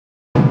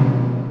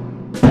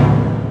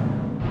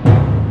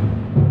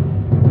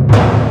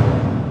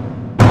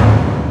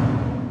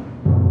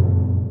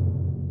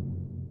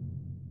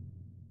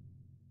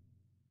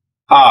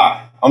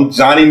I'm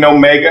Johnny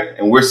Nomega,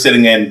 and we're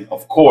sitting in,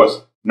 of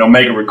course,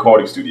 Nomega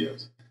Recording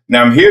Studios.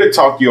 Now, I'm here to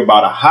talk to you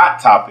about a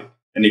hot topic,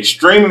 an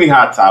extremely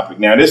hot topic.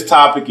 Now, this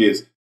topic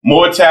is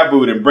more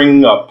taboo than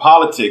bringing up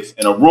politics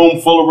in a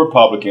room full of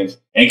Republicans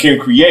and can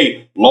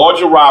create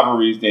larger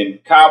rivalries than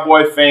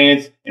Cowboy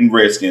fans and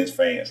Redskins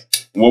fans.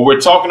 What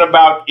we're talking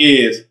about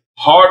is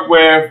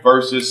hardware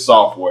versus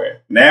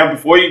software. Now,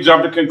 before you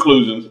jump to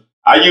conclusions,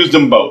 I use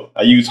them both.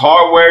 I use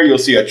hardware. You'll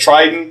see a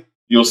Triton.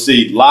 You'll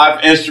see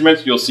live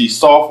instruments. You'll see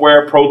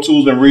software, Pro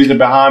Tools, and Reason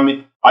behind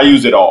me. I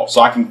use it all. So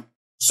I can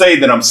say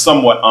that I'm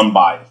somewhat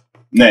unbiased.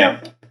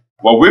 Now,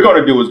 what we're going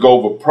to do is go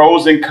over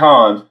pros and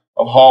cons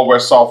of hardware,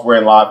 software,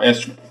 and live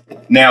instruments.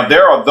 Now,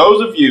 there are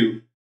those of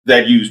you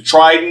that use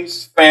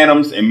Tritons,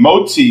 Phantoms, and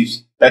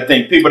Motifs that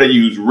think people that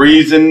use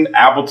Reason,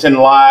 Ableton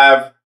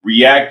Live,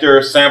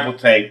 Reactor, Sample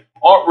Tank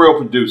aren't real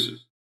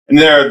producers. And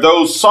there are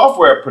those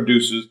software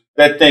producers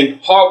that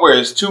think hardware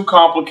is too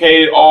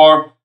complicated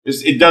or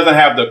it doesn't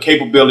have the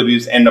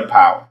capabilities and the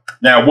power.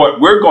 Now,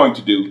 what we're going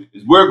to do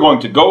is we're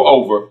going to go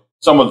over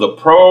some of the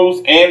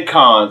pros and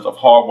cons of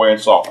hardware and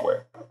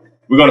software.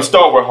 We're going to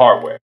start with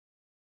hardware.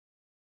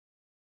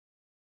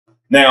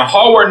 Now,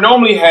 hardware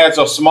normally has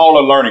a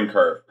smaller learning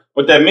curve.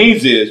 What that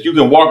means is you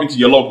can walk into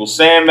your local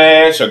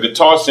Sandmash or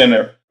Guitar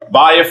Center,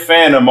 buy a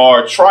Phantom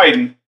or a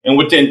Triton, and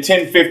within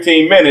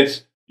 10-15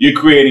 minutes, you're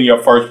creating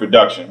your first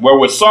production. Where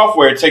with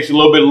software, it takes a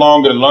little bit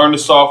longer to learn the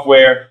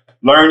software,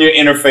 learn your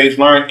interface,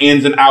 learn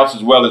ins and outs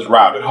as well as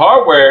routed.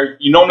 Hardware,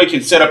 you normally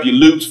can set up your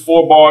loops,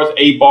 4 bars,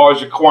 8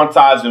 bars, you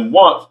quantize in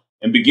once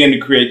and begin to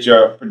create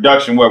your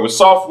production. Where with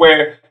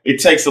software, it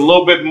takes a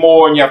little bit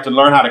more and you have to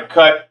learn how to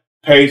cut,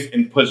 paste,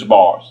 and push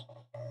bars.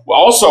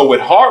 Also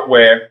with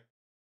hardware,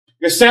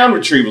 your sound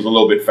retrieval is a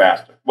little bit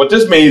faster. What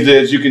this means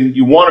is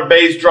you want a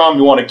bass drum,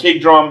 you want a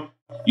kick drum,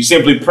 you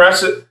simply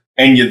press it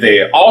and you're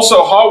there.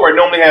 Also, hardware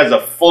normally has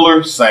a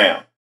fuller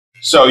sound.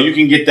 So you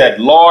can get that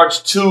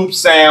large tube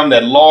sound,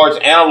 that large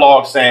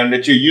analog sound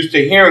that you're used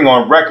to hearing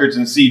on records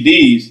and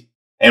CDs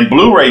and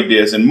Blu-ray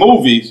discs and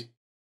movies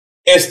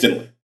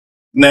instantly.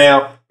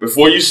 Now,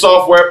 before you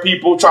software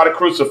people try to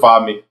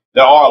crucify me,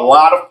 there are a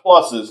lot of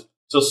pluses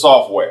to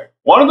software.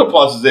 One of the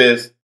pluses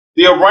is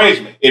the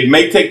arrangement. It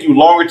may take you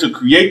longer to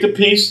create the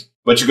piece,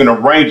 but you can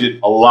arrange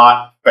it a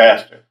lot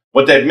faster.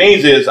 What that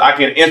means is I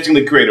can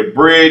instantly create a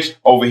bridge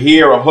over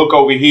here, a hook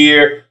over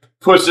here,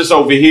 push this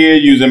over here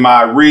using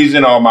my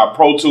Reason or my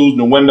Pro Tools,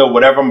 the window,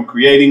 whatever I'm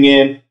creating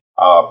in.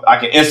 I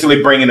can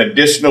instantly bring in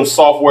additional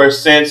software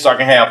synths so I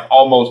can have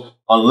almost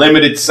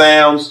unlimited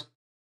sounds.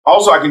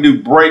 Also, I can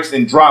do breaks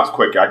and drops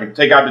quicker. I can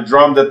take out the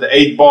drums at the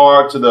 8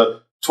 bar to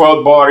the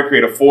 12 bar to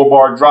create a 4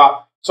 bar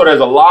drop. So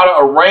there's a lot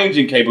of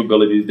arranging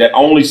capabilities that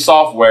only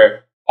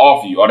software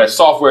offer you, or that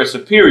software is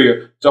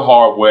superior to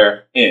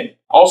hardware in.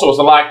 Also, it's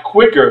a lot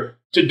quicker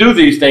to do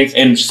these things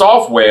in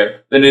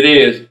software than it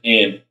is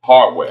in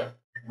hardware.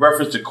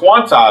 Reference to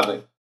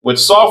quantizing, with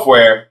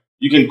software,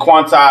 you can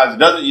quantize.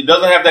 It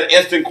doesn't have that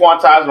instant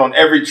quantizing on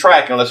every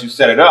track unless you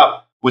set it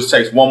up, which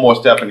takes one more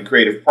step in the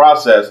creative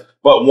process.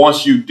 But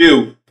once you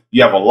do,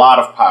 you have a lot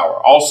of power.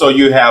 Also,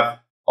 you have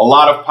a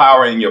lot of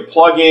power in your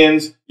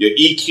plugins, your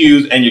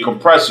EQs, and your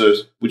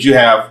compressors, which you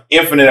have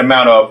infinite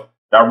amount of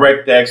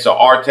DirectX or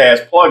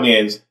RTAS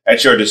plugins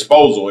at your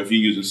disposal if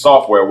you're using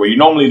software, where you're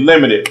normally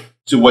limited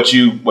to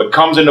what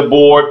comes in the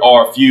board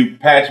or a few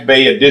patch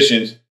bay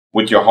additions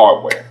with your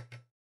hardware.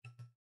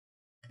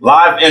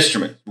 Live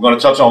instruments. We're going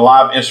to touch on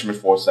live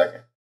instruments for a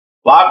second.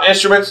 Live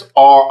instruments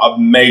are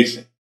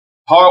amazing.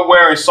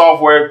 Hardware and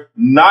software,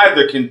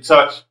 neither can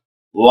touch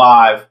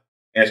live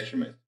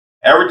instruments.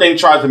 Everything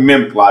tries to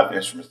mimic live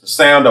instruments. The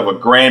sound of a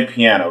grand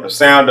piano, the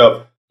sound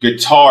of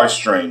guitar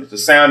strings, the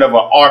sound of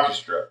an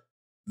orchestra.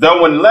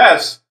 Though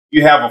unless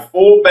you have a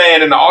full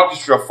band and an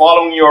orchestra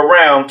following you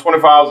around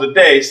 24 hours a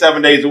day,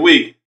 7 days a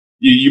week,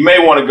 you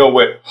may want to go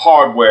with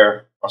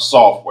hardware or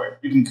software.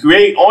 You can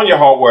create on your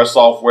hardware or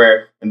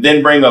software and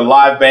then bring a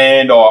live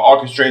band or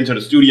orchestra into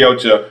the studio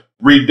to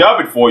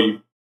redub it for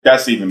you.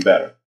 That's even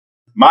better.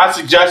 My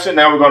suggestion,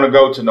 now we're going to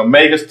go to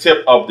Nomega's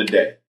tip of the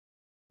day.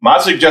 My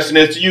suggestion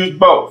is to use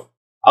both.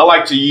 I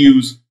like to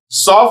use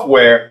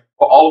software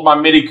for all of my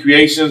MIDI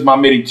creations, my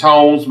MIDI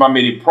tones, my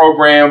MIDI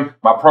program,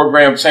 my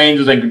program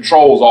changes and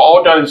controls are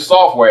all done in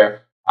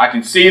software. I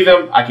can see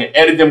them, I can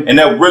edit them, and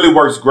that really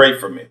works great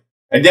for me.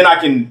 And then I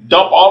can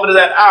dump all of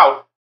that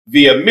out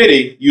via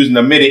MIDI using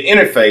a MIDI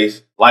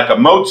interface like a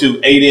Motu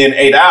 8 in,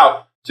 8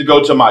 out to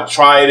go to my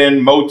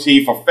Triton,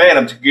 Motif, or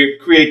Phantom to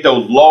create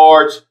those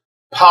large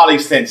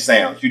polysynth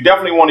sounds. You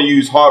definitely want to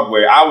use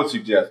hardware, I would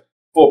suggest,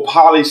 for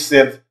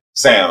polysynth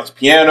sounds,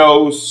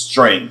 pianos,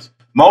 strings.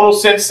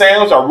 Monosynth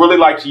sounds, I really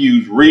like to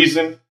use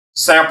Reason,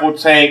 Sample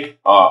Tank,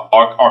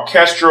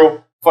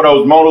 Orchestral for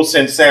those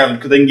monosynth sounds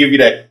because they can give you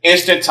that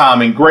instant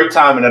timing, great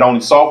timing that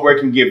only software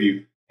can give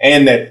you,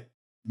 and that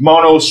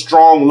mono,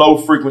 strong, low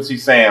frequency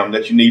sound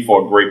that you need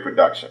for a great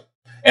production.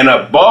 And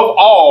above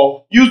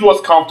all, use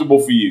what's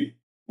comfortable for you.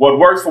 What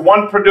works for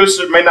one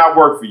producer may not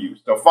work for you.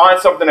 So find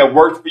something that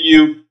works for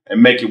you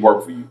and make it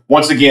work for you.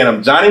 Once again,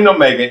 I'm Johnny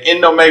Nomega in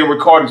Nomega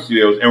Recording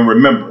Studios. And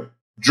remember,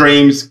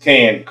 dreams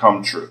can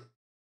come true.